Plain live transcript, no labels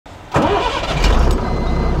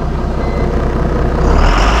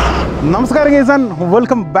നമസ്കാരം guys and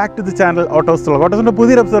welcome back to the channel ഓട്ടോസ്വ്ലോഗ്. ഓട്ടോസിൻ്റെ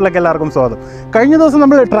പുതിയൊരു എപ്പിസോഡിലേക്ക് എല്ലാവർക്കും സ്വാഗതം. കഴിഞ്ഞ ദിവസം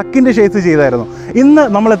നമ്മൾ ട്രക്കിൻ്റെ ഷേസ് ചെയ്തായിരുന്നു. ഇന്ന്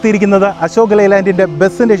നമ്മൾ എത്തിയിരിക്കുന്നത് അശോക് ലേലാൻഡിൻ്റെ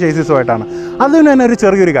ബസ്സിൻ്റെ ഷേസസുമായിട്ടാണ്. അതിന് തന്നെ ഒരു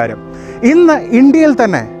ചെറിയൊരു കാര്യം, ഇന്ന് ഇന്ത്യയിൽ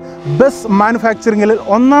തന്നെ ബസ് മാനുഫാക്ചറിങ്ങിൽ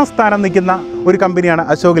ഒന്നാം സ്ഥാനം നിൽക്കുന്ന ഒരു കമ്പനിയാണ്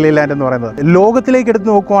അശോക് ലേലാൻഡ് എന്ന് പറയുന്നത്. ലോകത്തിലേക്ക് എടുത്ത്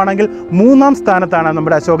നോക്കുകയാണെങ്കിൽ 3-ാം സ്ഥാനത്താണ്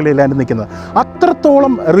നമ്മുടെ അശോക് ലേലാൻഡ് നിൽക്കുന്നത്.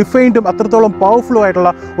 അത്രത്തോളം റിഫൈൻഡും അത്രത്തോളം പവർഫുള്ളും ആയിട്ടുള്ള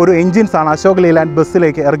ഒരു എൻജിൻസാണ് അശോക് ലേലാൻഡ്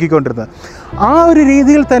ബസ്സിലേക്ക് ഇറക്കിക്കൊണ്ടിരുന്നത്. ആ ഒരു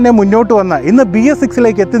രീതിയിൽ തന്നെ മുന്നോട്ട് വന്ന് ഇന്ന്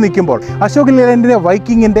BS6 എത്തി നിൽക്കുമ്പോൾ അശോക് ലേലാൻഡിൻ്റെ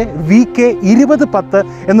വൈക്കിങ്ങിൻ്റെ VK2010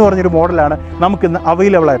 എന്ന് പറഞ്ഞൊരു മോഡലാണ് നമുക്കിന്ന്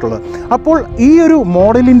അവൈലബിൾ ആയിട്ടുള്ളത്. അപ്പോൾ ഈ ഒരു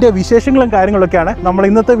മോഡലിൻ്റെ വിശേഷങ്ങളും കാര്യങ്ങളൊക്കെയാണ് നമ്മൾ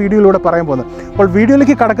ഇന്നത്തെ വീഡിയോയിലൂടെ പറയാൻ പോകുന്നത്. അപ്പോൾ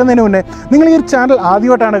വീഡിയോയിലേക്ക് കടക്കുന്നതിന് മുന്നേ നിങ്ങൾ ഈ ഒരു ചാനൽ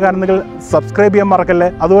ആദ്യമായിട്ടാണ് കാണുന്നതെങ്കിൽ സബ്സ്ക്രൈബ് ചെയ്യാൻ മറക്കല്ലേ.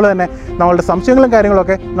 അതുപോലെ തന്നെ നമ്മളുടെ സംശയങ്ങളും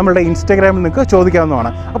കാര്യങ്ങളൊക്കെ നമ്മളുടെ ഇൻസ്റ്റാഗ്രാമിൽ നിങ്ങൾക്ക് ചോദിക്കാവുന്നതാണ്.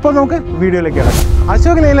 അപ്പോൾ നമുക്ക് വീഡിയോയിലേക്ക് കിടക്കാം.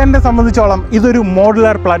 അശോക് ലേലാൻഡിനെ സംബന്ധിച്ചോളം ഇതൊരു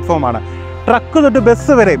മോഡുലാർ പ്ലാറ്റ്ഫോമാണ്. ട്രക്ക് തൊട്ട്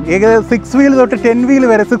ബസ് വരെയും ഏകദേശം 6 വീൽ തൊട്ട് 10 വീൽ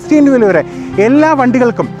വരെ 16 വീൽ വരെ എല്ലാ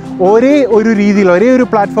വണ്ടികൾക്കും ഒരേ ഒരു രീതിയിൽ, ഒരേ ഒരു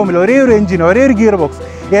പ്ലാറ്റ്ഫോമിൽ, ഒരേ ഒരു എഞ്ചിൻ, ഒരേ ഒരു ഗിയർ ബോക്സ്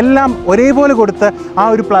എല്ലാം ഒരേപോലെ കൊടുത്ത് ആ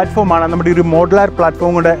ഒരു പ്ലാറ്റ്ഫോമാണ് നമ്മുടെ ഒരു മോഡുലാർ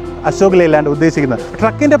പ്ലാറ്റ്ഫോം കൊണ്ട് അശോക് ലേലാൻഡ് ഉദ്ദേശിക്കുന്നത്.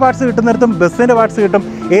 ട്രക്കിൻ്റെ പാർട്സ് കിട്ടുന്നിടത്തും ബസ്സിൻ്റെ പാർട്സ് കിട്ടും,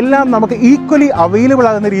 എല്ലാം നമുക്ക് ഈക്വലി അവൈലബിൾ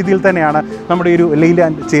ആകുന്ന രീതിയിൽ തന്നെയാണ് നമ്മുടെ ഒരു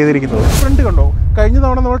ലേലാൻഡ് ചെയ്തിരിക്കുന്നത്. ഫ്രണ്ട് കണ്ടോ, കഴിഞ്ഞ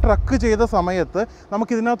തവണ നമ്മൾ ട്രക്ക് ചെയ്ത സമയത്ത്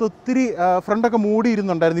നമുക്കിതിനകത്ത് ഒത്തിരി ഫ്രണ്ടൊക്കെ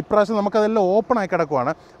മൂടിയിരുന്നുണ്ടായിരുന്നു. ഇപ്രാവശ്യം നമുക്കതെല്ലാം ഓപ്പൺ ആയി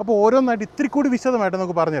കിടക്കുവാണ്. അപ്പോൾ ഓരോന്നായിട്ട് ഇത്തിരി കൂടി വിശദമായിട്ട്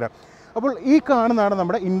നമുക്ക് പറഞ്ഞുതരാം. അപ്പോൾ ഈ കാണുന്നതാണ്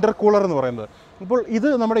നമ്മുടെ ഇൻ്റർകൂളർ എന്ന് പറയുന്നത്. അപ്പോൾ ഇത്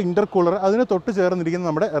നമ്മുടെ ഇൻ്റർകൂളർ, അതിന് തൊട്ട് ചേർന്നിരിക്കുന്ന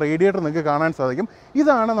നമ്മുടെ റേഡിയേറ്റർ നിങ്ങൾക്ക് കാണാൻ സാധിക്കും.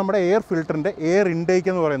 ഇതാണ് നമ്മുടെ എയർ ഫിൽറ്ററിൻ്റെ എയർ ഇൻടേക്ക്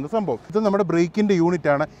എന്ന് പറയുന്ന സംഭവം. ഇത് നമ്മുടെ ബ്രേക്കിൻ്റെ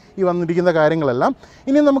യൂണിറ്റാണ് ഈ വന്നിരിക്കുന്ന കാര്യങ്ങളെല്ലാം.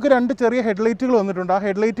 ഇനി നമുക്ക് 2 ചെറിയ ഹെഡ്ലൈറ്റുകൾ വന്നിട്ടുണ്ട്. ആ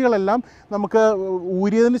ഹെഡ്ലൈറ്റുകളെല്ലാം നമുക്ക്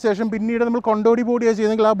ഊരിയതിന് ശേഷം പിന്നീട് നമ്മൾ കൊണ്ടോടി ബോഡിയാണ്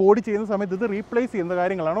ചെയ്യുന്നെങ്കിൽ ആ ബോഡി ചെയ്യുന്ന സമയത്ത് ഇത് റീപ്ലേസ് ചെയ്യുന്ന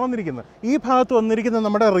കാര്യങ്ങളാണ് വന്നിരിക്കുന്നത്. ഈ ഭാഗത്ത് വന്നിരിക്കുന്നത്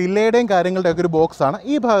നമ്മുടെ റിലേയുടെയും കാര്യങ്ങളുടെയൊക്കെ ഒരു ബോക്സാണ്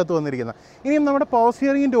ഈ ഭാഗത്ത് വന്നിരിക്കുന്നത്. ഇനിയും നമ്മുടെ പവർ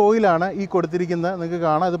സ്റ്റിയറിങ്ങിൻ്റെ ഓയിലാണ് ഈ കൊടുത്തിരിക്കുന്നത്. നിങ്ങൾക്ക്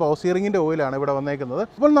കാണാം, ഇത് പവർ സ്റ്റിയറിങ്ങിൻ്റെ ഓയിലാണ് ഇവിടെ വന്നേക്കുന്നത്.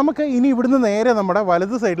 അപ്പോൾ നമുക്ക് ഇനി ഇവിടുന്ന് നേരെ നമ്മുടെ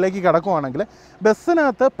വലത് സൈഡിലേക്ക് കിടക്കുവാണെങ്കിൽ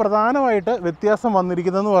ബസ്സിനകത്ത് പ്രധാനമായിട്ട് വ്യത്യാസം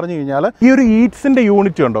വന്നിരിക്കുന്നതെന്ന് പറഞ്ഞു കഴിഞ്ഞാൽ ഈ ഒരു ഈറ്റ്സിൻ്റെ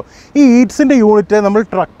യൂണിറ്റ് ഉണ്ടോ, ഈ ഈറ്റ്സിൻ്റെ യൂണിറ്റ് നമ്മൾ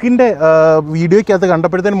ട്രക്കിൻ്റെ വീഡിയോയ്ക്കകത്ത്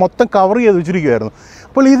കണ്ടപ്പോഴത്തേന് മൊത്തം കവർ ചെയ്ത് വെച്ചിരിക്കുമായിരുന്നു.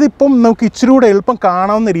 അപ്പോൾ ഇതിപ്പം നമുക്ക് ഇച്ചിരി കൂടെ എളുപ്പം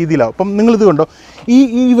കാണാവുന്ന രീതിയിലാവും. അപ്പം നിങ്ങളിത് കണ്ടോ,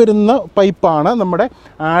 ഈ വരുന്ന പൈപ്പാണ് നമ്മുടെ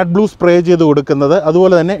ആഡ് ബ്ലൂ സ്പ്രേ ചെയ്ത് കൊടുക്കുന്നത്.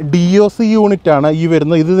 അതുപോലെ തന്നെ DOC യൂണിറ്റാണ് ഈ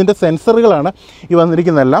വരുന്നത്. ഇതിൻ്റെ സെൻസറുകളാണ് ഈ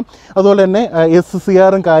വന്നിരിക്കുന്നതെല്ലാം. അതുപോലെ തന്നെ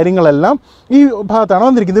SCRും കാര്യങ്ങളെല്ലാം ഈ ഭാഗത്താണ്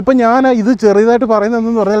വന്നിരിക്കുന്നത്. ഇപ്പം ഞാൻ ഇത് ചെറിയതായിട്ട്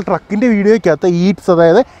പറയുന്നതെന്ന് പറഞ്ഞാൽ ട്രക്കിൻ്റെ വീഡിയോയ്ക്കകത്ത് ഈറ്റ്സ്,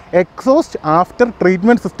 അതായത് എക്സോസ്റ്റ് ആഫ്റ്റർ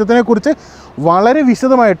ട്രീറ്റ്മെൻറ്റ് സിസ്റ്റത്തിനെ കുറിച്ച് വളരെ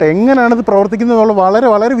വിശദമായിട്ട് എങ്ങനെയാണിത് പ്രവർത്തിക്കുന്നത് എന്നുള്ള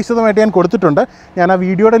വളരെ വിശദമായിട്ട് ഞാൻ കൊടുത്തിട്ടുണ്ട്. ഞാൻ ആ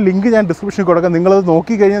വീഡിയോയുടെ ലിങ്ക് ഞാൻ ഡിസ്ക്രിപ്ഷനിൽ കൊടുക്കാം. നിങ്ങളത്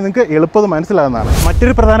നോക്കിക്കഴിഞ്ഞാൽ നിങ്ങൾക്ക് എളുപ്പം മനസ്സിലാകുന്നതാണ്.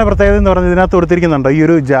 മറ്റൊരു പ്രധാന പ്രത്യേകത എന്ന് പറഞ്ഞാൽ ഇതിനകത്ത് കൊടുത്തിരിക്കുന്നുണ്ടോ ഈ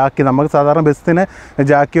ഒരു ജാക്കി. നമുക്ക് സാധാരണ ബസ്സിന്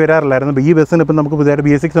ജാക്കി വരാറില്ലായിരുന്നു. ഈ ബസ്സിന് ഇപ്പം നമുക്ക് പുതിയതായിട്ട്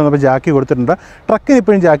BS6 വന്നപ്പോൾ ജാക്കി കൊടുത്തിട്ടുണ്ട്. ട്രക്കിന്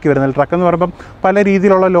ഇപ്പോഴും ജാക്കി വരുന്നില്ല. ട്രക്ക് എന്ന് പറയുമ്പം പല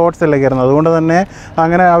രീതിയിലുള്ള ലോഡ്സ് അല്ലേ കയറുന്നത്, അതുകൊണ്ട് തന്നെ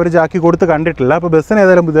അങ്ങനെ അവർ ജാക്കി കൊടുത്ത് കണ്ടിട്ടില്ല. അപ്പോൾ ബസ്സിന്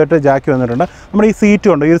ഏതായാലും പുതിയതായിട്ട് ജാക്കി വന്നിട്ടുണ്ട്. നമ്മുടെ ഈ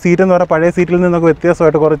സീറ്റും ഉണ്ട്. ഈ ഒരു സീറ്റ് എന്ന് പറഞ്ഞാൽ പഴയ സീറ്റിൽ നിന്നൊക്കെ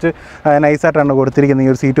വ്യത്യാസമായിട്ട് കുറച്ച് നൈസായിട്ടാണ് കൊടുത്തിരിക്കുന്നത്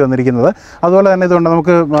ഈ ഒരു സീറ്റ് വന്നിരിക്കുന്നത്. അതുപോലെ തന്നെ ഇതുകൊണ്ട്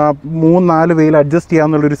നമുക്ക് 3-4 വെയിൽ അഡ്ജസ്റ്റ്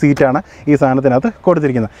ചെയ്യാവുന്നുള്ളൊരു സീറ്റാണ് ഈ സാധനത്തിനകത്ത്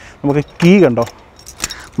കൊടുത്തിരിക്കുന്നത്. നമുക്ക് കീ കണ്ടോ,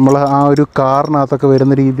 നമ്മൾ ആ ഒരു കാറിനകത്തൊക്കെ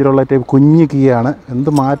വരുന്ന രീതിയിലുള്ള ടൈപ്പ് കുഞ്ഞ് കീ ആണ്. എന്ത്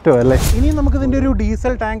മാറ്റമല്ലേ. ഇനി നമുക്കിതിൻ്റെ ഒരു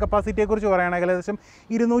ഡീസൽ ടാങ്ക് കപ്പാസിറ്റിയെക്കുറിച്ച് പറയുകയാണെങ്കിൽ ഏകദേശം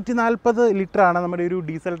 240 ലിറ്ററാണ് നമ്മുടെ ഒരു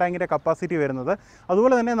ഡീസൽ ടാങ്കിൻ്റെ കപ്പാസിറ്റി വരുന്നത്.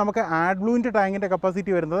 അതുപോലെ തന്നെ നമുക്ക് ആഡ് ബ്ലൂവിൻ്റെ ടാങ്കിൻ്റെ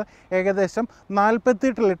കപ്പാസിറ്റി വരുന്നത് ഏകദേശം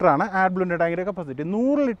 48 ലിറ്ററാണ് ആഡ് ബ്ലൂവിൻ്റെ ടാങ്കിൻ്റെ കപ്പാസിറ്റി.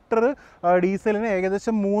 100 ലിറ്റർ ഡീസലിന്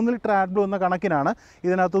ഏകദേശം 3 ലിറ്റർ ആഡ് ബ്ലൂ എന്ന കണക്കിനാണ്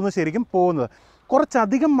ഇതിനകത്തുനിന്ന് ശരിക്കും പോകുന്നത്.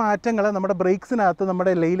 കുറച്ചധികം മാറ്റങ്ങൾ നമ്മുടെ ബ്രേക്സിനകത്ത്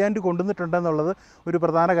നമ്മുടെ ലെയ്ലാൻഡ് കൊണ്ടുവന്നിട്ടുണ്ടെന്നുള്ളത് ഒരു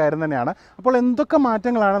പ്രധാന കാര്യം തന്നെയാണ്. അപ്പോൾ എന്തൊക്കെ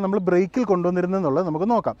മാറ്റങ്ങളാണ് നമ്മൾ ബ്രേക്കിൽ കൊണ്ടുവന്നിരുന്നതെന്നുള്ളത് നമുക്ക്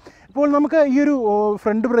നോക്കാം. ഇപ്പോൾ നമുക്ക് ഈ ഒരു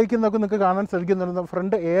ഫ്രണ്ട് ബ്രേക്കിൽ നിന്നൊക്കെ നിങ്ങൾക്ക് കാണാൻ സാധിക്കുന്നുണ്ട്.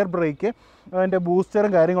 ഫ്രണ്ട് എയർ ബ്രേക്ക്, അതിൻ്റെ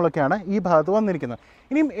ബൂസ്റ്ററും കാര്യങ്ങളൊക്കെയാണ് ഈ ഭാഗത്ത് വന്നിരിക്കുന്നത്.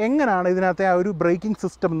 ഇനിയും എങ്ങനെയാണ് ഇതിനകത്തെ ആ ഒരു ബ്രേക്കിംഗ്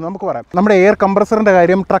സിസ്റ്റം എന്ന് നമുക്ക് പറയാം. നമ്മുടെ എയർ കംപ്രസറിൻ്റെ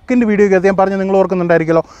കാര്യം ട്രക്കിൻ്റെ വീഡിയോയ്ക്കകത്ത് ഞാൻ പറഞ്ഞു, നിങ്ങൾ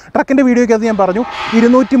ഓർക്കുന്നുണ്ടായിരിക്കുമല്ലോ. ട്രക്കിൻ്റെ വീഡിയോയ്ക്കകത്ത് ഞാൻ പറഞ്ഞു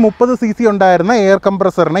 230 cc ഉണ്ടായിരുന്ന എയർ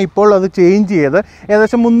കംപ്രസറിനെ ഇപ്പോൾ അത് ചേഞ്ച് ചെയ്ത്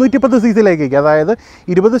ഏകദേശം 310 cc അതായത്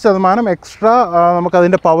 20% എക്സ്ട്രാ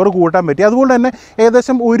നമുക്കതിൻ്റെ പവർ കൂട്ടാൻ പറ്റി. അതുകൊണ്ട് തന്നെ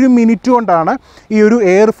ഏകദേശം 1 മിനിറ്റ് കൊണ്ടാണ് ഈ ഒരു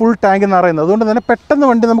എയർ ഫുൾ ടാങ്ക് എന്ന് പറയുന്നത്. അതുകൊണ്ട് തന്നെ പെട്ടെന്ന്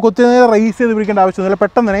വണ്ടി നമുക്ക് ഒത്തിരി നേരം റേസ് ചെയ്ത് പിടിക്കേണ്ട ആവശ്യമൊന്നുമില്ല,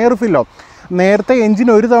 പെട്ടെന്ന് തന്നെ എയർ ഫില്ലോ. നേരത്തെ എൻജിൻ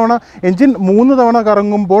 3 തവണ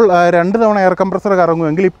കറങ്ങുമ്പോൾ 2 തവണ എയർ കംപ്രസർ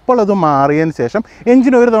കറങ്ങുമെങ്കിൽ ഇപ്പോൾ അത് മാറിയതിന് ശേഷം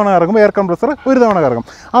എൻജിൻ 1 തവണ കറങ്ങുമ്പോൾ എയർ കംപ്രസർ 1 തവണ കറങ്ങും.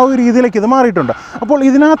 ആ ഒരു രീതിയിലേക്ക് ഇത് മാറിയിട്ടുണ്ട്. അപ്പോൾ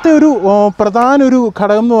ഇതിനകത്തെ ഒരു പ്രധാന ഒരു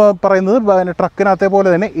ഘടകം എന്ന് പറയുന്നത് ട്രക്കിനകത്തെ പോലെ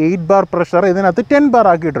തന്നെ 8 ബാർ പ്രഷർ ഇതിനകത്ത് 10 ബാർ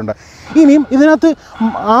ആക്കിയിട്ടുണ്ട്. ഇനിയും ഇതിനകത്ത്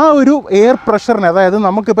ആ ഒരു എയർ പ്രഷറിനെ, അതായത്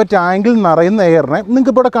നമുക്കിപ്പോൾ ടാങ്കിൽ നിറയുന്ന എയറിനെ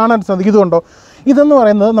നിങ്ങൾക്കിപ്പോൾ ഇവിടെ കാണാൻ സാധിക്കുന്നുണ്ടോ, ഇതെന്ന്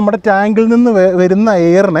പറയുന്നത് നമ്മുടെ ടാങ്കിൽ നിന്ന് വരുന്ന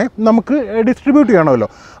എയറിനെ നമുക്ക് ഡിസ്ട്രിബ്യൂട്ട് ചെയ്യണമല്ലോ.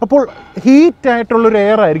 അപ്പോൾ ഹീറ്റായിട്ടുള്ളൊരു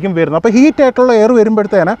എയർ ആയിരിക്കും വരുന്നത്. അപ്പോൾ ഹീറ്റായിട്ടുള്ള എയർ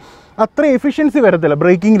വരുമ്പോഴത്തേന് അത്ര എഫിഷ്യൻസി വരത്തില്ല,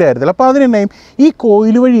 ബ്രേക്കിങ്ങിലായിരുന്നില്ല. അപ്പോൾ അതിനെന്നെയും ഈ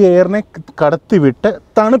കോയിൽ വഴി എയറിനെ കടത്തിവിട്ട്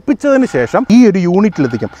തണുപ്പിച്ചതിന് ശേഷം ഈ ഒരു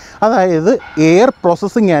യൂണിറ്റിലെത്തിക്കും. അതായത് air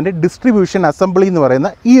processing and distribution assembly എന്ന് പറയുന്ന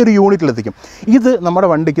ഈ ഒരു യൂണിറ്റിലെത്തിക്കും. ഇത് നമ്മുടെ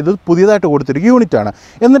വണ്ടിക്ക് ഇത് പുതിയതായിട്ട് കൊടുത്തൊരു യൂണിറ്റാണ്.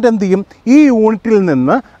 എന്നിട്ട് എന്ത് ചെയ്യും, ഈ യൂണിറ്റിൽ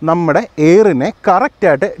നിന്ന് നമ്മുടെ എയറിനെ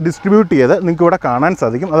കറക്റ്റായിട്ട് ഡിസ്ട്രിബ്യൂട്ട് ചെയ്ത് നിങ്ങൾക്ക് ഇവിടെ കാണാൻ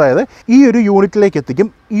സാധിക്കും. അതായത് ഈ ഒരു യൂണിറ്റിലേക്ക് എത്തിക്കും.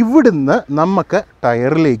 ഇവിടുന്ന് നമുക്ക്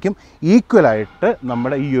ടയറിലേക്കും ഈക്വലായിട്ട്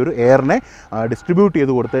നമ്മുടെ ഈ ഒരു എയറിനെ ഡിസ്ട്രിബ്യൂട്ട്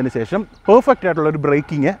ചെയ്ത് കൊടുത്തതിന് ശേഷം പെർഫെക്റ്റ് ആയിട്ടുള്ളൊരു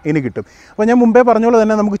ബ്രേക്കിങ് ഇനി കിട്ടും. അപ്പോൾ ഞാൻ മുമ്പേ പറഞ്ഞ പോലെ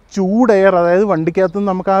തന്നെ നമുക്ക് ചൂട് എയർ, അതായത് വണ്ടിക്കകത്ത്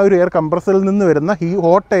നിന്ന് നമുക്ക് ആ ഒരു എയർ കംപ്രസറിൽ നിന്ന് വരുന്ന ഈ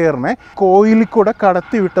ഹോട്ട് എയറിനെ കോയിലിൽ കൂടെ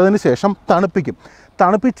കടത്തി വിട്ടതിന് ശേഷം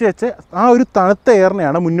തണുപ്പിച്ച് വെച്ച് ആ ഒരു തണുത്ത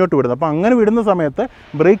എയറിനെയാണ് മുന്നോട്ട് വിടുന്നത്. അപ്പോൾ അങ്ങനെ വിടുന്ന സമയത്ത്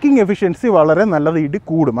ബ്രേക്കിംഗ് എഫിഷ്യൻസി വളരെ നല്ല രീതിയിൽ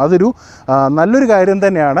കൂടും. അതൊരു നല്ലൊരു കാര്യം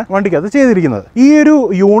തന്നെയാണ് വണ്ടിക്കകത്ത് ചെയ്തിരിക്കുന്നത്. ഈ ഒരു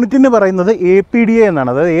യൂണിറ്റിന് പറയുന്നത് APDA എന്നാണ്,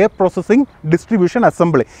 അതായത് എയർ പ്രോസസ്സിംഗ് ഡിസ്ട്രിബ്യൂഷൻ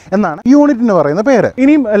അസംബ്ലി എന്നാണ് ഈ യൂണിറ്റിന് പറയുന്ന പേര്.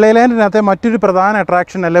 ഇനിയും ലെയ്ലാൻഡിനകത്തെ മറ്റൊരു പ്രധാന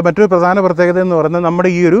അട്രാക്ഷൻ അല്ലെ മറ്റൊരു പ്രധാന പ്രത്യേകത എന്ന് പറയുന്നത്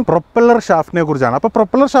നമ്മുടെ ഈ ഒരു പ്രൊപ്പല്ലർ ഷാഫ്റ്റിനെ കുറിച്ചാണ്. അപ്പോൾ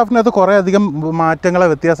പ്രൊപ്പല്ലർ ഷാഫ്റ്റിനകത്ത് കുറേ അധികം മാറ്റങ്ങളോ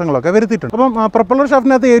വ്യത്യാസങ്ങളൊക്കെ വരുത്തിയിട്ടുണ്ട്. അപ്പം പ്രൊപ്പല്ലർ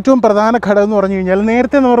ഷാഫ്റ്റിനകത്ത് ഏറ്റവും പ്രധാന ഘടകം എന്ന് പറഞ്ഞു കഴിഞ്ഞാൽ,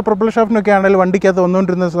 നേരത്തെ നമ്മൾ പ്രൊപ്പല്ലർ ഷാഫ്റ്റിനൊക്കെ ആണെങ്കിൽ വണ്ടിക്കകത്ത്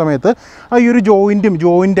വന്നുകൊണ്ടിരുന്ന സമയത്ത് ഈ ഒരു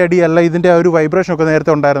ജോയിൻ്റ് അടി അല്ല ഇതിൻ്റെ ഒരു വൈബ്രേഷനൊക്കെ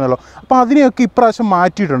നേരത്തെ ഉണ്ടായിരുന്നല്ലോ. അപ്പോൾ അതിനെയൊക്കെ ഇപ്രാവശ്യം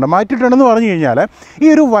മാറ്റിയിട്ടുണ്ടെന്ന് പറഞ്ഞു കഴിഞ്ഞാൽ ഈ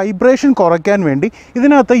ഒരു വൈബ്രേഷൻ കുറയ്ക്കാൻ വേണ്ടി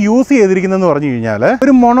ഇതിനകത്ത് യൂസ് ചെയ്തിരിക്കുന്നതെന്ന് പറഞ്ഞു കഴിഞ്ഞാൽ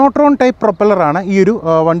ഒരു മോണോട്രോൺ ടൈപ്പ് പ്രൊപ്പല്ലറാണ് ഈ ഒരു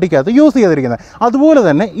വണ്ടിക്കകത്ത് യൂസ് ചെയ്തിരിക്കുന്നത്. അതുപോലെ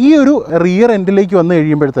തന്നെ ഈ ഒരു റിയർ എൻഡിലേക്ക് വന്നു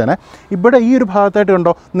കഴിയുമ്പോഴത്തേന് ഇവിടെ ഈ ഒരു ഭാഗത്തായിട്ട്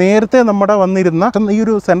കണ്ടോ, നേരത്തെ നമ്മുടെ വന്നിരുന്ന ഈ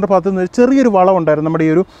ഒരു സെൻറ്റർ ഭാഗത്ത് നിന്ന് ചെറിയൊരു വളം ഉണ്ടായിരുന്നു നമ്മുടെ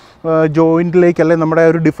ഈ ഒരു ജോയിൻറ്റിലേക്ക് അല്ലെങ്കിൽ നമ്മുടെ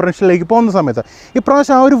ഒരു ഡിഫറൻഷ്യലിലേക്ക് പോകുന്ന സമയത്ത്.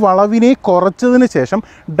 ഇപ്രാവശ്യം ആ ഒരു വളവിനെ കുറച്ചതിന് ശേഷം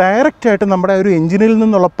ഡയറക്റ്റായിട്ട് നമ്മുടെ ഒരു എഞ്ചിനിൽ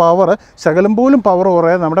നിന്നുള്ള പവർ ശകലം പോലും പവർ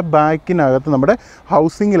കുറയാതെ നമ്മുടെ ബാക്കിനകത്ത് നമ്മുടെ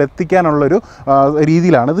ഹൗസിങ്ങിൽ എത്തിക്കാനുള്ളൊരു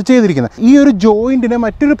രീതിയിലാണ് ഇത് ചെയ്തിരിക്കുന്നത്. ഈ ഒരു ജോയിൻറ്റിന്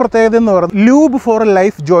മറ്റൊരു പ്രത്യേകത എന്ന് പറയുന്നത് ലൂബ് ഫോർ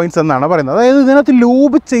ലൈഫ് ജോയിൻറ്റ്സ് എന്നാണ് പറയുന്നത്. അതായത് ഇതിനകത്ത്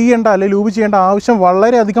ലൂബ് ചെയ്യേണ്ട ആവശ്യം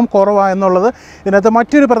വളരെയധികം കുറവായെന്നുള്ളത് ഇതിനകത്ത്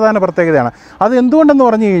മറ്റൊരു പ്രധാന പ്രത്യേകതയാണ്. അത് എന്തുകൊണ്ടെന്ന്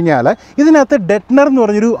പറഞ്ഞു കഴിഞ്ഞാൽ ഇതിനകത്ത് ഡെറ്റ്നർ എന്ന്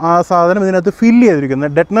പറഞ്ഞൊരു സാധനം ഇതിനകത്ത് ഫില്ല്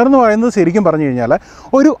ചെയ്തിരിക്കുന്നത്. ഡെറ്റ്നർ എന്ന് പറയുന്നത് ശരിക്കും പറഞ്ഞു കഴിഞ്ഞാൽ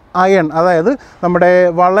ഒരു അയൺ, അതായത് നമ്മുടെ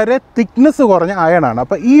വളരെ തിക്നെസ് കുറഞ്ഞ അയണാണ്.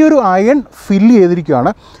 അപ്പോൾ ഈ ഒരു അയൺ ഫില്ല്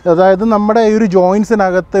ചെയ്തിരിക്കുകയാണ്. അതായത് നമ്മുടെ ഈ ഒരു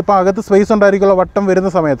ജോയിൻസിനകത്ത് ഇപ്പോൾ അകത്ത് സ്പേസ് ഉണ്ടായിരിക്കുമല്ലോ വട്ടം വരുന്ന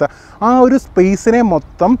സമയത്ത്, ആ ഒരു സ്പേസിനെ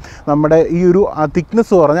മൊത്തം നമ്മുടെ ഈ ഒരു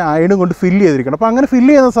തിക്നെസ് കുറഞ്ഞ അയണും കൊണ്ട് ഫില്ല് ചെയ്തിരിക്കണം. അപ്പോൾ അങ്ങനെ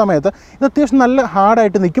ഫില്ല് ചെയ്യുന്ന സമയത്ത് ഇത് അത്യാവശ്യം നല്ല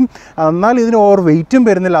ഹാർഡായിട്ട് നിൽക്കും, എന്നാൽ ഇതിന് ഓവർ വെയിറ്റും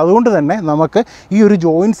വരുന്നില്ല. അതുകൊണ്ട് തന്നെ നമുക്ക് ഈ ഒരു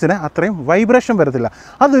ജോയിൻസിന് അത്രയും വൈബ്രേഷൻ വരത്തില്ല.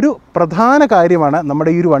 അതൊരു പ്രധാന കാര്യമാണ്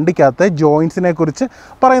നമ്മുടെ ഈ ഒരു വണ്ടിക്കകത്തെ ജോയിൻസിനെ കുറിച്ച്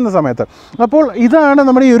പറയുന്ന സമയത്ത്. അപ്പോൾ ഇതാണ്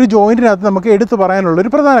നമ്മുടെ ഈ ഒരു ജോയിൻറ്റിനകത്ത് നമുക്ക് എടുത്തു പറയാനുള്ളൊരു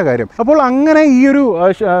പ്രധാന കാര്യം. അപ്പോൾ അങ്ങനെ ഈ ഒരു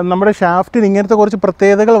നമ്മുടെ ഷാഫ്റ്റിന് ഇങ്ങനത്തെ കുറച്ച്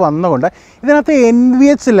പ്രത്യേകതകൾ വന്നുകൊണ്ട് ഇതിനകത്ത്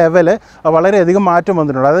NVH ലെവല് വളരെയധികം മാറ്റം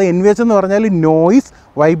വന്നിട്ടുണ്ട്. അതായത് NVH എന്ന് പറഞ്ഞാൽ നോയ്സ്,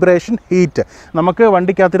 വൈബ്രേഷൻ, ഹീറ്റ്. നമുക്ക്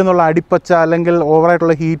വണ്ടിക്കകത്തിരുന്നുള്ള അടിപ്പച്ച അല്ലെങ്കിൽ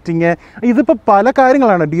ഓവറായിട്ടുള്ള ഹീറ്റിങ്, ഇതിപ്പോൾ പല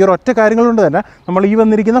കാര്യങ്ങളാണ്. ഈ ഒരു ഒറ്റ കാര്യങ്ങൾ കൊണ്ട് തന്നെ നമ്മൾ ഈ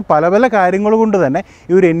വന്നിരിക്കുന്ന പല കാര്യങ്ങൾ കൊണ്ട് തന്നെ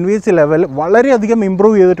ഈ ഒരു NVH ലെവൽ വളരെയധികം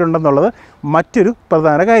ഇമ്പ്രൂവ് ചെയ്തിട്ടുണ്ടെന്നുള്ളത് മറ്റൊരു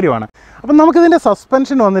പ്രധാന കാര്യമാണ്. അപ്പം നമുക്കിതിൻ്റെ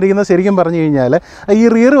സസ്പെൻഷൻ വന്നിരിക്കുന്നത് ശരിക്കും പറഞ്ഞു കഴിഞ്ഞാൽ ഈ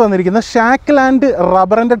റിയർ വന്നിരിക്കുന്ന ഷാക്കിൾ ആൻഡ്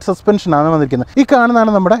റബ്ബറൻഡഡ് സസ്പെൻഷനാണ് വന്നിരിക്കുന്നത്. ഈ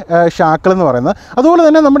കാണുന്നതാണ് നമ്മുടെ ഷാക്കിൾ എന്ന് പറയുന്നത്. അതുപോലെ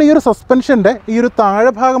തന്നെ നമ്മുടെ ഈ ഒരു സസ്പെൻഷൻ്റെ ഈ ഒരു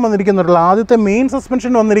താഴെ ഭാഗം വന്നിരിക്കുന്നുള്ള ആദ്യത്തെ മെയിൻ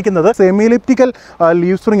സസ്പെൻഷൻ വന്നിരിക്കുന്നത് സെമി എലിപ്റ്റിക്കൽ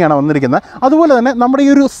ലീവ് സ്പ്രിംഗ് ആണ് വന്നിരിക്കുന്നത്. അതുപോലെ തന്നെ നമ്മുടെ ഈ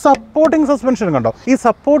ഒരു സപ്പോർട്ടിംഗ് സസ്പെൻഷൻ കണ്ടോ, ഈ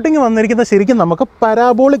സപ്പോർട്ടിംഗ് വന്നിരിക്കുന്നത് ശരിക്കും നമുക്ക്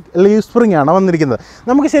പരാബോളിക് ലീവ് സ്പ്രിംഗ് ആണ് വന്നിരിക്കുന്നത്.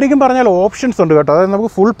 നമുക്ക് ശരിക്കും പറഞ്ഞാൽ ഓപ്ഷൻസ് ഉണ്ട് കേട്ടോ. അതായത്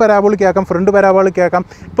നമുക്ക് ഫുൾ പരാബോളിക് ആക്കാം, ഫ്രണ്ട് പരാബോളിക് ആക്കാം.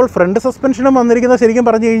 ഇപ്പോൾ ഫ്രണ്ട് സസ്പെൻഷനും വന്നിരിക്കുന്നത് ശരിക്കും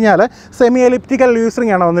പറഞ്ഞു കഴിഞ്ഞാൽ സെമി എലിപ്റ്റിക്കൽ ലീവ്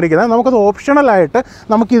സ്പ്രിംഗ് ആണ് വന്നിരിക്കുന്നത്. നമുക്കത് ഓപ്ഷണലായിട്ട്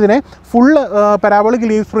നമുക്കിതിനെ ഫുൾ പരാബോളിക്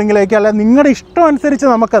ലീവ് സ്പ്രിംഗിലേക്ക് അല്ല നിങ്ങളുടെ ഇഷ്ടം അനുസരിച്ച്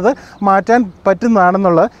നമുക്കത് മാറ്റാൻ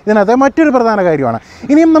പറ്റുന്നതാണെന്നുള്ളത് ഇതിനകത്ത് മറ്റൊരു പ്രധാന കാര്യമാണ്.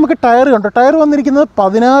 ഇനിയും നമുക്ക് ടയർ കണ്ടോ, ടയർ വന്നിരിക്കുന്നത്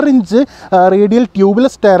 16 inch radial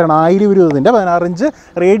tubeless ടയറാണ്. 1020ൻ്റെ 16 inch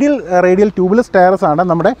radial tubeless tyres ആണ്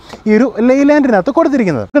നമ്മുടെ ഈ ഒരു ലെയ്ലാൻഡിനകത്ത്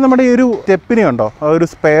കൊടുത്തിരിക്കുന്നത്. നമ്മുടെ ഈ ഒരു സ്റ്റെപ്പിന് കണ്ടോ, ഒരു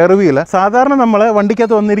സ്പെയർ വീല് സാധാരണ നമ്മൾ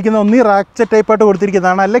വണ്ടിക്കകത്ത് വന്നിരിക്കുന്ന ഒന്നീ റാക്ചർ ടൈപ്പായിട്ട്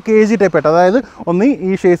കൊടുത്തിരിക്കുന്നതാണ്, അല്ലെ KG ടൈപ്പായിട്ട്. അതായത് ഒന്നീ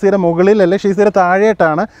ഈ ഷേസിയുടെ മുകളിൽ അല്ലെ ഷേസിയുടെ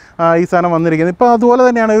താഴെയായിട്ടാണ് ഈ സാധനം വന്നിരിക്കുന്നത്. ഇപ്പോൾ അതുപോലെ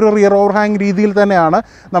തന്നെയാണ് ഒരു റിയർ ഓവർഹാങ് രീതിയിൽ തന്നെയാണ്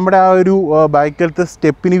നമ്മുടെ ആ ഒരു ബൈക്കിലത്തെ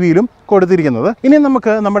സ്റ്റെപ്പിന് വീലും കൊടുത്തിരിക്കുന്നത്. ഇനി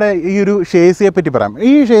നമുക്ക് നമ്മുടെ ഈ ഒരു ഷേസിയെ പറ്റി പറയാം. ഈ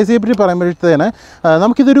ഷേസിയെ പറ്റി പറയുമ്പോഴത്തേന്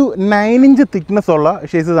നമുക്കിതൊരു 9 ഇഞ്ച് തിക്നെസ് ഉള്ള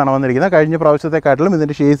ഷേസീസാണ് വന്നിരിക്കുന്നത്. കഴിഞ്ഞ പ്രാവശ്യത്തെക്കാട്ടിലും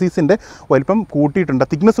ഇതിൻ്റെ ഷേസീസിൻ്റെ വലിപ്പം കൂട്ടിയിട്ടുണ്ട്,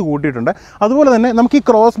 തിക്നെസ് കൂട്ടിയിട്ടുണ്ട്. അതുപോലെ തന്നെ നമുക്ക് ഈ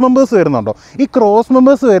ക്രോസ് മെമ്പേഴ്സ് വരുന്നുണ്ടോ, ഈ ക്രോസ്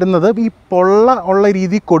മെമ്പേഴ്സ് വരുന്നത് ഈ ഉള്ള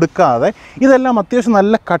രീതി കൊടുക്കാതെ ഇതെല്ലാം അത്യാവശ്യം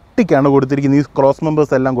നല്ല കട്ടിക്കാണ് കൊടുത്തിരിക്കുന്നത്. ഈ ക്രോസ്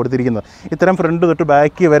മെമ്പേഴ്സ് എല്ലാം കൊടുത്തിരിക്കുന്നത് ഇത്തരം ഫ്രണ്ട് തൊട്ട്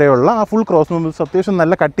ബാക്ക് വരെയുള്ള ആ ഫുൾ ക്രോസ് മെമ്പേഴ്സ് അത്യാവശ്യം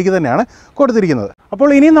നല്ല കട്ടിക്ക് തന്നെയാണ് കൊടുത്തിരിക്കുന്നത്. അപ്പോൾ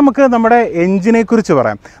ഇനി നമുക്ക് നമ്മുടെ എഞ്ചിനെ കുറിച്ച്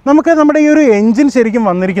പറയാം. നമുക്ക് നമ്മുടെ ഈ ഒരു എഞ്ചിൻ ശരിക്കും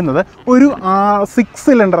വന്നിരിക്കുന്നത് ഒരു 6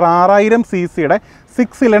 സിലിണ്ടർ 6000 cc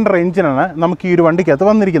 6 സിലിണ്ടർ എഞ്ചിനാണ് നമുക്ക് ഈ ഒരു വണ്ടിക്കകത്ത്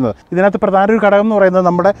വന്നിരിക്കുന്നത്. ഇതിനകത്ത് പ്രധാന ഒരു ഘടകം എന്ന് പറയുന്നത്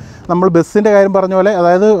നമ്മൾ ബസ്സിൻ്റെ കാര്യം പറഞ്ഞ പോലെ,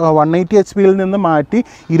 അതായത് 180 HP-യിൽ നിന്ന് മാറ്റി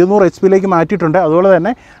 200 HP-യിലേക്ക് മാറ്റിയിട്ടുണ്ട്. അതുപോലെ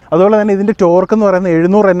തന്നെ ഇതിൻ്റെ ടോർക്ക് എന്ന് പറയുന്നത്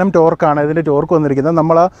 700 Nm ടോർക്കാണ് ഇതിൻ്റെ ടോർക്ക് വന്നിരിക്കുന്നത്.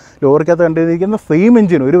 നമ്മൾ ആ ലോറിക്കകത്ത് കണ്ടിരിക്കുന്ന സെയിം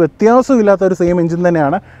എഞ്ചിൻ, ഒരു വ്യത്യാസമില്ലാത്ത ഒരു സെയിം എഞ്ചിൻ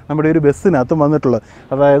തന്നെയാണ് നമ്മുടെ ഒരു ബസ്സിനകത്തും വന്നിട്ടുള്ളത്.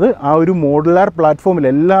 അതായത് ആ ഒരു മോഡുലാർ പ്ലാറ്റ്ഫോമിൽ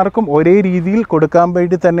എല്ലാവർക്കും ഒരേ രീതിയിൽ കൊടുക്കാൻ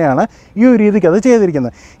വേണ്ടി തന്നെയാണ് ഈ ഒരു രീതിക്ക് അത്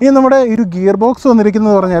ചെയ്തിരിക്കുന്നത്. ഇനി നമ്മുടെ ഒരു ഗിയർ ബോക്സ്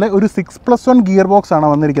വന്നിരിക്കുന്നത് പറഞ്ഞാൽ ഒരു 6+1 ഗിയർ ബോക്സ് ആണ്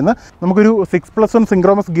വന്നിരിക്കുന്നത്. നമുക്കൊരു 6+1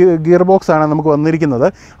 സിങ്ക്രോമസ് ഗിയർ ബോക്സ് ആണ് നമുക്ക് വന്നിരിക്കുന്നത്.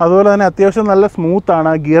 അതുപോലെ തന്നെ അത്യാവശ്യം നല്ല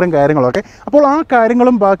സ്മൂത്താണ് ഗിയറും കാര്യങ്ങളൊക്കെ. അപ്പോൾ ആ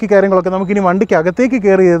കാര്യങ്ങളും ബാക്കി കാര്യങ്ങളൊക്കെ നമുക്കിനി വണ്ടിക്ക് അകത്തേക്ക്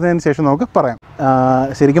കയറി ചെയ്തതിന് ശേഷം നമുക്ക് പറയാം.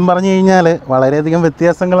 ശരിക്കും പറഞ്ഞു കഴിഞ്ഞാൽ വളരെയധികം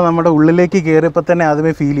വ്യത്യാസങ്ങൾ നമ്മുടെ ഉള്ളിലേക്ക് കയറിയപ്പോൾ തന്നെ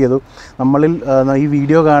ആദ്യമേ ഫീൽ ചെയ്തു. നമ്മളിൽ ഈ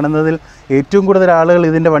വീഡിയോ കാണുന്നതിൽ ഏറ്റവും കൂടുതൽ ആളുകൾ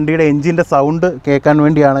ഇതിൻ്റെ വണ്ടിയുടെ എൻജിൻ്റെ സൗണ്ട് കേൾക്കാൻ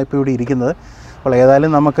വേണ്ടിയാണ് ഇപ്പോൾ ഇവിടെ ഇരിക്കുന്നത്. അപ്പോൾ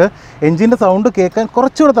ഏതായാലും നമുക്ക് എൻജിൻ്റെ സൗണ്ട് കേൾക്കാൻ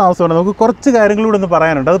കുറച്ചുകൂടെ താമസമുണ്ട്. നമുക്ക് കുറച്ച് കാര്യങ്ങളൂടെ ഒന്ന്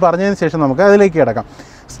പറയാനുണ്ട്. അത് പറഞ്ഞതിന് ശേഷം നമുക്ക് അതിലേക്ക് കിടക്കാം.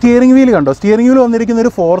 സ്റ്റിയറിംഗ് വീൽ കണ്ടോ? സ്റ്റിയറിംഗ് വീൽ വന്നിരിക്കുന്ന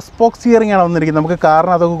ഒരു 4 സ്പോക്ക് സ്റ്റിയറിംഗ് ആണ് വന്നിരിക്കുന്നത്. നമുക്ക്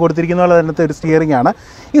കാറിന് അതൊക്കെ കൊടുത്തിരിക്കുന്ന പോലെ തന്നത്തെ ഒരു സ്റ്റിയറിംഗ് ആണ്.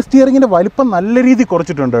 ഈ സ്റ്റിയറിങ്ങിൻ്റെ വലിപ്പം നല്ല രീതിയിൽ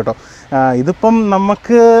കുറച്ചിട്ടുണ്ട് കേട്ടോ. ഇതിപ്പം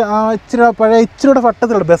നമുക്ക് ഇച്ചിരിയുടെ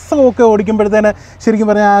വട്ടത്തിലുള്ള ബസ്സൊക്കെ ഓടിക്കുമ്പോഴത്തേന് ശരിക്കും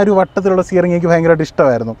പറഞ്ഞാൽ ആ ഒരു വട്ടത്തിലുള്ള സ്റ്റിയറിംഗ് എനിക്ക് ഭയങ്കരമായിട്ട്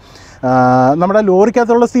ഇഷ്ടമായിരുന്നു. നമ്മുടെ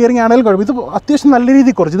ലോറിക്കകത്തുള്ള സ്റ്റിയറിംഗ് ആണെങ്കിലും കുഴപ്പം, ഇത് അത്യാവശ്യം നല്ല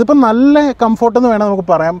രീതിയിൽ കുറച്ച്. ഇതിപ്പം നല്ല കംഫോർട്ടെന്ന് വേണം നമുക്ക്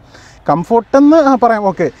പറയാം, കംഫോർട്ടെന്ന് പറയാം.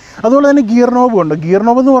 ഓക്കെ. അതുപോലെ തന്നെ ഗിയർ നോബും ഉണ്ട്. ഗിയർ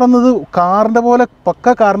നോബ് എന്ന് പറയുന്നത് കാറിൻ്റെ പോലെ,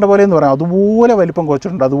 പക്ക കാറിൻ്റെ പോലെ എന്ന് പറയാം, അതുപോലെ വലിപ്പം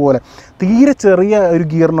കുറച്ചിട്ടുണ്ട്. അതുപോലെ തീരെ ചെറിയ ഒരു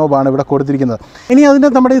ഗിയർ നോബാണ് ഇവിടെ കൊടുത്തിരിക്കുന്നത്. ഇനി അതിൻ്റെ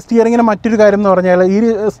നമ്മുടെ ഈ സ്റ്റിയറിങ്ങിന് മറ്റൊരു കാര്യം എന്ന് പറഞ്ഞാൽ, ഈ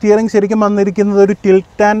സ്റ്റിയറിംഗ് ശരിക്കും വന്നിരിക്കുന്നത് ഒരു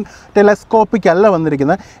ടിൽറ്റ് ആൻഡ് ടെലസ്കോപ്പിക് അല്ല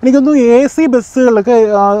വന്നിരിക്കുന്നത്. എനിക്കൊന്നും AC ബസ്സുകൾക്ക്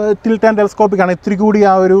ടിൽറ്റ് ആൻഡ് ടെലസ്കോപ്പിക്കാണ് ഇത്തിരി കൂടി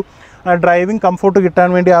ആ ഒരു ഡ്രൈവിംഗ് കംഫോർട്ട് കിട്ടാൻ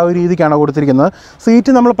വേണ്ടി ആ ഒരു രീതിക്കാണ് കൊടുത്തിരിക്കുന്നത്.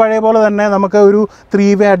 സീറ്റ് നമ്മൾ പഴയ പോലെ തന്നെ നമുക്ക് ഒരു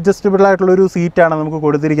 3-way അഡ്ജസ്റ്റബിൾ ആയിട്ടുള്ളൊരു സീറ്റാണ് നമുക്ക്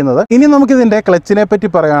കൊടുത്തിരിക്കുന്നത്. ഇനി നമുക്കിതിൻ്റെ ക്ലച്ചിനെ പറ്റി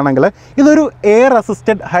പറയുകയാണെങ്കിൽ, ഇതൊരു എയർ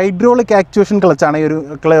അസിസ്റ്റഡ് ഹൈഡ്രോളിക് ആക്ച്വേഷൻ ക്ലച്ചാണ് ഈ ഒരു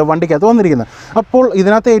വണ്ടിക്കകത്ത് വന്നിരിക്കുന്നത്. അപ്പോൾ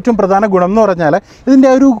ഇതിനകത്ത് ഏറ്റവും പ്രധാന ഗുണം എന്ന് പറഞ്ഞാൽ ഇതിൻ്റെ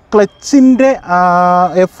ഒരു ക്ലച്ചിൻ്റെ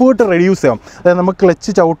എഫേർട്ട് റെഡ്യൂസ് ചെയ്യാം. അതായത് നമുക്ക്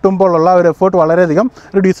ക്ലച്ച് ചവിട്ടുമ്പോഴുള്ള ഒരു എഫേർട്ട് വളരെയധികം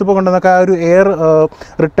റെഡ്യൂസ് ചെയ്യുമ്പോൾ കൊണ്ട് നമുക്ക് ആ ഒരു എയർ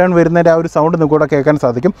റിട്ടേൺ വരുന്നതിൻ്റെ ആ ഒരു സൗണ്ട് നമുക്ക് കൂടെ കേൾക്കാൻ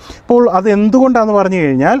സാധിക്കും. അപ്പോൾ അത് എന്തുകൊണ്ടാണെന്ന് പറഞ്ഞു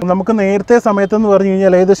കഴിഞ്ഞാൽ, നമുക്ക് നേരത്തെ സമയത്തെന്ന് പറഞ്ഞു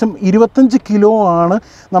കഴിഞ്ഞാൽ ഏകദേശം 25 കിലോ ആണ്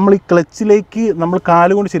നമ്മൾ ഈ ക്ലച്ചിലേക്ക് നമ്മൾ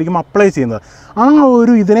കാലുകൊണ്ട് ശരിക്കും അപ്ലൈ ചെയ്യുന്നത്. ആ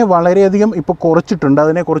ഒരു ഇതിനെ വളരെയധികം ഇപ്പോൾ കുറച്ചിട്ടുണ്ട്.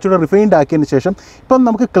 അതിനെ കുറച്ചുകൂടെ റിഫൈൻഡ് ആക്കിയതിന് ശേഷം ഇപ്പം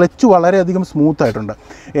നമുക്ക് ക്ലച്ച് വളരെയധികം സ്മൂത്ത് ആയിട്ടുണ്ട്.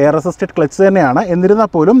 എയർ അസിസ്റ്റഡ് ക്ലച്ച് തന്നെയാണ്, എന്നിരുന്നാൽ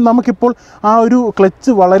പോലും നമുക്കിപ്പോൾ ആ ഒരു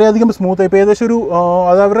ക്ലച്ച് വളരെയധികം സ്മൂത്ത്. ഇപ്പോൾ ഏകദേശം ഒരു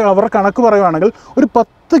അത് അവരുടെ കണക്ക് പറയുകയാണെങ്കിൽ ഒരു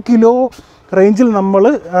 10 കിലോ റേഞ്ചിൽ നമ്മൾ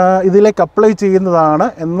ഇതിലേക്ക് അപ്ലൈ ചെയ്യുന്നതാണ്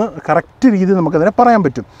എന്ന് കറക്റ്റ് രീതിയിൽ നമുക്കതിനെ പറയാൻ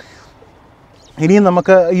പറ്റും. ഇനിയും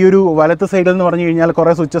നമുക്ക് ഈ ഒരു വലത്തെ സൈഡിൽ എന്ന് പറഞ്ഞു കഴിഞ്ഞാൽ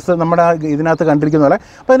കുറേ സ്വിച്ചസ് നമ്മുടെ ഇതിനകത്ത് കണ്ടിരിക്കുന്ന പോലെ.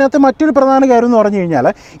 അപ്പോൾ അതിനകത്ത് മറ്റൊരു പ്രധാന കാര്യം എന്ന് പറഞ്ഞു കഴിഞ്ഞാൽ,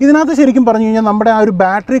 ഇതിനകത്ത് ശരിക്കും പറഞ്ഞു കഴിഞ്ഞാൽ നമ്മുടെ ആ ഒരു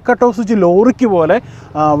ബാറ്ററി കട്ട് ഓഫ് സ്വിച്ച് ലോറിക്ക് പോലെ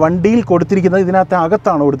വണ്ടിയിൽ കൊടുത്തിരിക്കുന്നത് ഇതിനകത്ത്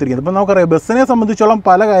അകത്താണ് കൊടുത്തിരിക്കുന്നത്. ഇപ്പോൾ നമുക്കറിയാം ബസ്സിനെ സംബന്ധിച്ചോളം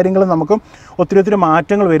പല കാര്യങ്ങളും നമുക്ക് ഒത്തിരി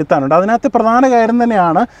മാറ്റങ്ങൾ വരുത്താനുണ്ട്. അതിനകത്ത് പ്രധാന കാര്യം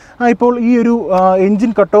തന്നെയാണ് ഇപ്പോൾ ഈ ഒരു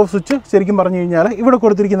എൻജിൻ കട്ട് ഓഫ് സ്വിച്ച് ശരിക്കും പറഞ്ഞു കഴിഞ്ഞാൽ ഇവിടെ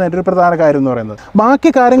കൊടുത്തിരിക്കുന്നതിൻ്റെ ഒരു പ്രധാന കാര്യം എന്ന് പറയുന്നത്.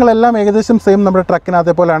 ബാക്കി കാര്യങ്ങളെല്ലാം ഏകദേശം സെയിം നമ്മുടെ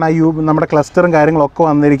ട്രക്കിനകത്തെ പോലെയാണ്. നമ്മുടെ ക്ലസ്റ്ററും കാര്യങ്ങളൊക്കെ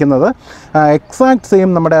വന്നിരിക്കുന്നത് എക്സാക്ട് സെയിം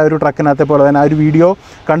നമ്മുടെ ആ ഒരു ട്രക്കിനകത്തെ പോലെ തന്നെ. ആ ഒരു വീഡിയോ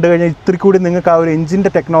കണ്ടു കഴിഞ്ഞാൽ ഇത്തിരി കൂടി നിങ്ങൾക്ക് ആ ഒരു എഞ്ചിൻ്റെ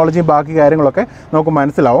ടെക്നോളജിയും ബാക്കി കാര്യങ്ങളൊക്കെ നമുക്ക്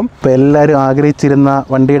മനസ്സിലാവും. ഇപ്പോൾ എല്ലാവരും ആഗ്രഹിച്ചിരുന്ന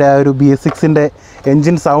വണ്ടിയുടെ ആ ഒരു bs6-ൻ്റെ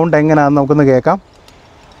എൻജിൻ സൗണ്ട് എങ്ങനെയാണെന്ന് നമുക്കൊന്ന് കേൾക്കാം.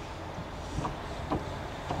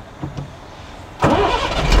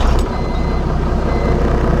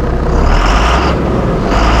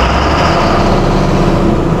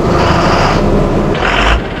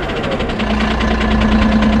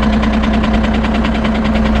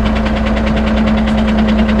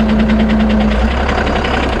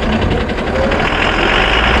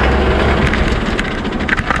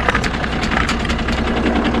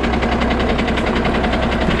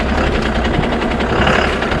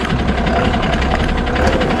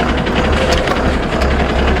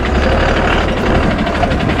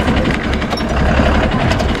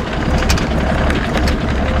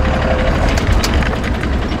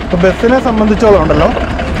 ബസ്സിനെ സംബന്ധിച്ചോളം ഉണ്ടല്ലോ,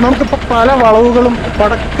 നമുക്കിപ്പോൾ പല വളവുകളും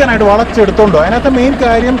പടക്കനായിട്ട് വളച്ചെടുത്തോണ്ടോ. അതിനകത്ത് മെയിൻ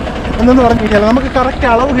കാര്യം എന്തെന്ന് പറഞ്ഞു കഴിഞ്ഞാൽ, നമുക്ക് കറക്റ്റ്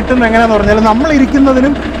അളവ് കിട്ടുന്നത് എങ്ങനെയാണെന്ന് പറഞ്ഞാൽ,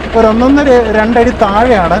 നമ്മളിരിക്കുന്നതിനും ഒരു 1.5-2 അടി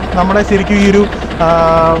താഴെയാണ് നമ്മുടെ ശരിക്കും ഈ ഒരു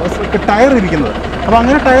ടയർ ഇരിക്കുന്നത്. അപ്പോൾ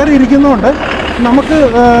അങ്ങനെ ടയർ ഇരിക്കുന്നതുകൊണ്ട് നമുക്ക്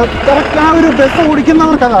കറക്റ്റ് ആ ഒരു ബസ്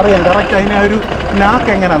ഓടിക്കുന്നവർക്ക് അത് അറിയാം കറക്റ്റ് അതിന് ആ ഒരു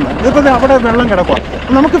നാക്ക് എങ്ങനെയാണെന്ന്. ഇതിപ്പോൾ അവിടെ വെള്ളം കിടക്കുക,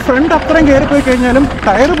 നമുക്ക് ഫ്രണ്ട് അത്രയും കയറിപ്പോയി കഴിഞ്ഞാലും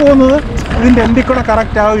ടയർ പോകുന്നത് ഇതിൻ്റെ എൻഡിൽ കൂടെ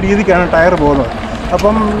കറക്റ്റ് ആ ഒരു രീതിക്കാണ് ടയർ പോകുന്നത്.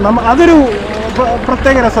 അപ്പം അതൊരു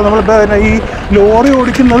പ്രത്യേക രസം. നമ്മൾ ഈ ലോറി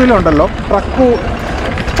ഓടിക്കുന്നതിലുണ്ടല്ലോ,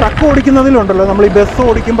 ട്രക്ക് ഓടിക്കുന്നതിലുണ്ടല്ലോ, നമ്മൾ ഈ ബസ്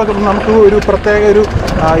ഓടിക്കുമ്പോൾ നമുക്ക് ഒരു പ്രത്യേക ഒരു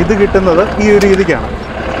ഇത് കിട്ടുന്നത് ഈ ഒരു രീതിക്കാണ്.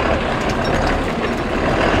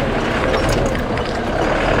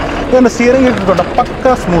 ഇതുകൊണ്ട് സ്റ്റിയറിംഗ് ഇട്ടിട്ടുണ്ട്,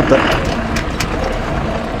 പക്ക സ്മൂത്ത്.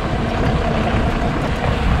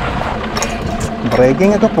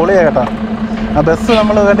 ബ്രേക്കിംഗ് ഒക്കെ പൊളിയാണ് കേട്ടോ. ആ ബസ്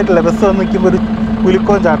നമ്മൾ കണ്ടിട്ടില്ലേ, ബസ് വന്ന് നിൽക്കുമ്പോൾ ഒരു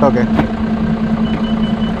കുലുക്കവും ചാട്ടമൊക്കെ.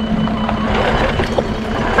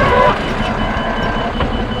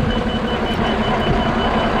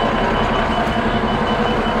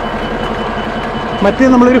 മറ്റേ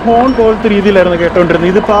നമ്മളൊരു ഹോൺ പോലത്തെ രീതിയിലായിരുന്നു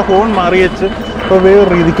കേട്ടോണ്ടിരുന്നത്. ഇതിപ്പോൾ ആ ഹോൺ മാറി വെച്ച് ഇപ്പോൾ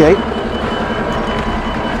വേറൊരു രീതിക്കായി.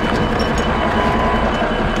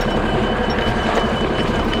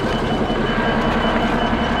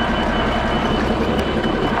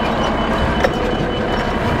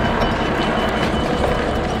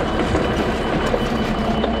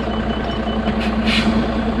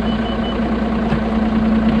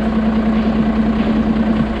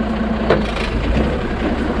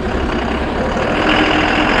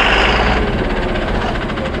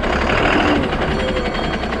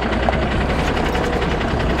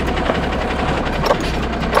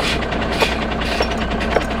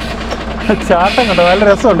 ചാട്ടം കേട്ടോ, നല്ല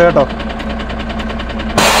രസമുണ്ട് കേട്ടോ.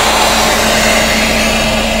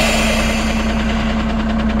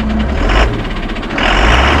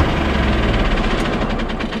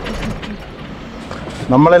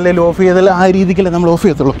 നമ്മളല്ലേ ഓഫ് ചെയ്താൽ ആ രീതിക്കല്ലേ നമ്മൾ ഓഫ്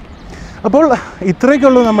ചെയ്യത്തുള്ളൂ. അപ്പോൾ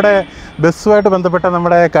ഇത്രയൊക്കെയുള്ളൂ നമ്മുടെ ബസ്സുമായിട്ട് ബന്ധപ്പെട്ട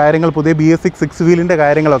നമ്മുടെ കാര്യങ്ങൾ, പുതിയ BS6 6 വീലിൻ്റെ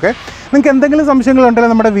കാര്യങ്ങളൊക്കെ. നിങ്ങൾക്ക് എന്തെങ്കിലും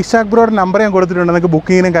സംശയങ്ങളുണ്ടെങ്കിൽ നമ്മുടെ വിശാഖ് ബ്രോയുടെ നമ്പർ ഞാൻ കൊടുത്തിട്ടുണ്ട്. നിങ്ങൾക്ക്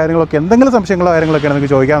ബുക്കിങ്ങിനും കാര്യങ്ങളൊക്കെ എന്തെങ്കിലും സംശയങ്ങളോ കാര്യങ്ങളൊക്കെ നിങ്ങൾക്ക്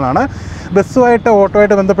ചോദിക്കാവുന്നതാണ്. ബസ്സുമായിട്ട്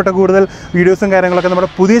ഓട്ടോയായിട്ട് ബന്ധപ്പെട്ട കൂടുതൽ വീഡിയോസും കാര്യങ്ങളൊക്കെ നമ്മുടെ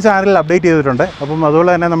പുതിയ ചാനലിൽ അപ്ഡേറ്റ് ചെയ്തിട്ടുണ്ട്. അപ്പം അതുപോലെ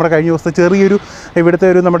തന്നെ നമ്മുടെ കഴിഞ്ഞ ദിവസത്തെ ചെറിയൊരു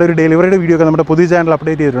ഇവിടുത്തെ നമ്മുടെ ഒരു ഡെലിവറിയുടെ വീഡിയോ ഒക്കെ നമ്മുടെ പുതിയ ചാനൽ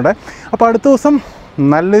അപ്ഡേറ്റ് ചെയ്തിട്ടുണ്ട്. അപ്പോൾ അടുത്ത ദിവസം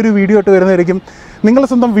നല്ലൊരു വീഡിയോ ആയിട്ട് വരുന്നതായിരിക്കും. നിങ്ങളുടെ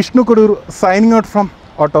സ്വന്തം Vishnu Kodoor, signing out from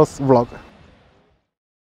autos vlog.